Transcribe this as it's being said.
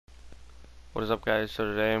What is up, guys? So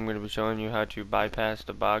today I'm going to be showing you how to bypass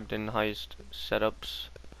the Bogden Heist setups.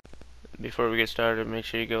 Before we get started, make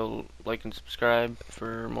sure you go like and subscribe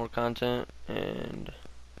for more content, and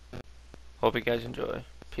hope you guys enjoy.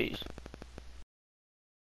 Peace.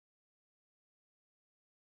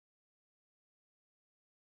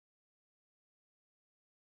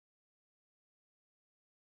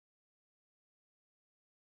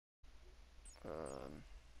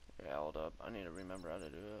 Yeah, hold up. I need to remember how to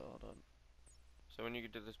do it. Hold up. So when you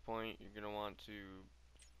get to this point, you're going to want to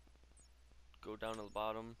go down to the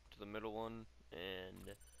bottom, to the middle one,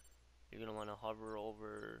 and you're going to want to hover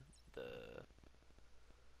over the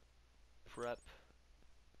prep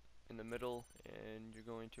in the middle, and you're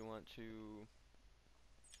going to want to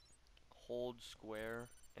hold square,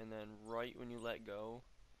 and then right when you let go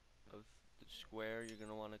of the square, you're going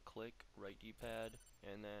to want to click right D-pad,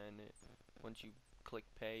 and then once you click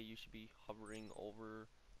pay, you should be hovering over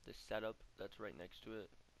the setup that's right next to it,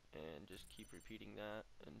 and just keep repeating that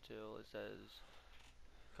until it says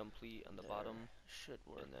complete on the bottom. Should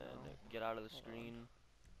work. And then get out of the screen,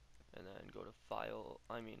 and then go to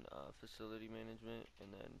facility management, and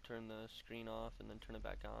then turn the screen off, and then turn it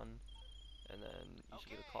back on, and then you should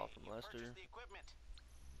get a call from Lester.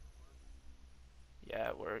 Yeah,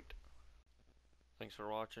 it worked. Thanks for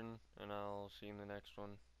watching, and I'll see you in the next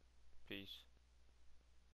one. Peace.